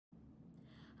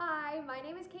Hi, my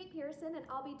name is Kate Pearson, and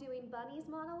I'll be doing Bunny's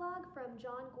monologue from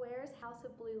John Guare's House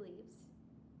of Blue Leaves.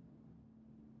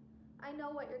 I know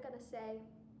what you're gonna say,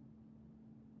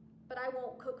 but I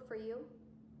won't cook for you.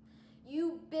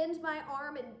 You bend my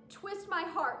arm and twist my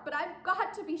heart, but I've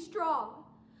got to be strong.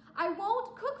 I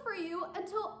won't cook for you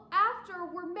until after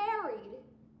we're married.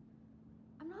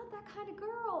 I'm not that kind of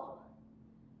girl.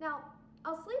 Now,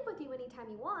 I'll sleep with you anytime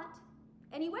you want,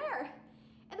 anywhere.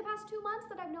 In the past 2 months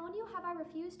that I've known you, have I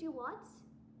refused you once?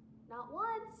 Not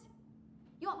once.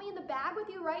 You want me in the bag with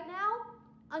you right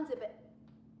now? Unzip it.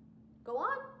 Go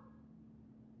on.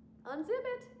 Unzip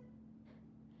it.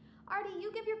 Artie,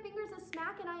 you give your fingers a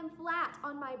smack and I am flat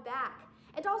on my back.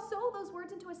 And I'll sew those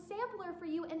words into a sampler for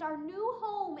you and our new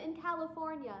home in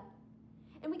California.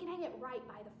 And we can hang it right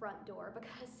by the front door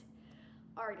because,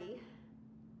 Artie,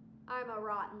 I'm a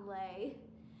rotten lay.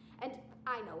 And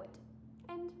I know it.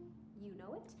 And you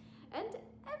know it. And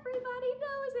everybody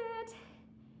knows it.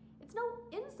 It's no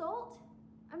insult.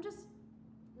 I'm just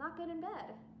not good in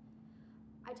bed.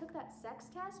 I took that sex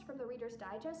test from the Reader's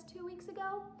Digest 2 weeks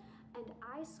ago, and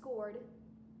I scored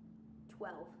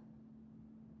 12.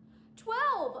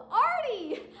 12!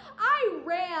 Artie! I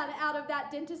ran out of that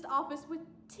dentist office with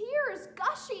tears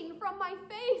gushing from my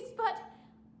face, but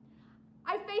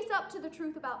I face up to the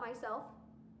truth about myself.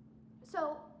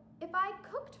 So if I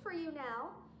cooked for you now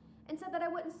and said that I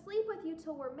wouldn't sleep with you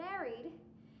till we're married,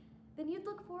 then you'd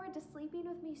look forward to sleeping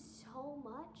with me so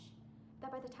much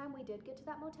that by the time we did get to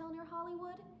that motel near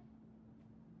Hollywood,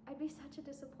 I'd be such a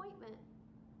disappointment.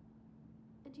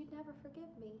 And you'd never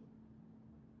forgive me.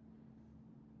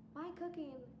 My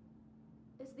cooking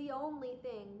is the only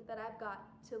thing that I've got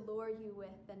to lure you with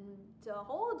and to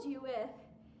hold you with.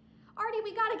 Artie,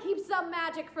 we gotta keep some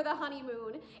magic for the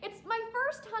honeymoon. It's my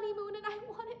first honeymoon and I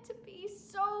want it to be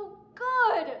so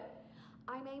good.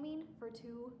 I'm aiming for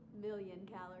 2 million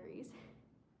calories.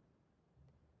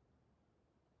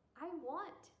 I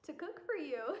want to cook for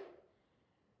you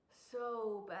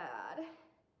so bad.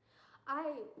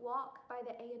 I walk by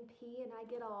the A&P and I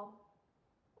get all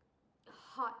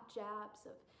hot jabs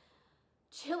of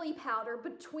chili powder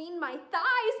between my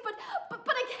thighs, but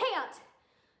I can't.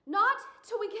 Not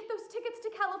till we get those tickets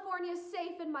to California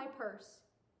safe in my purse.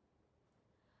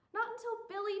 Not until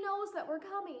Billy knows that we're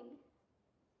coming.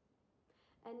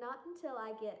 And not until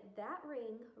I get that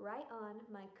ring right on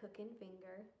my cooking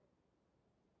finger.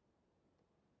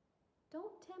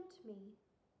 Don't tempt me.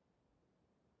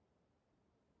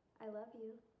 I love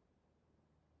you.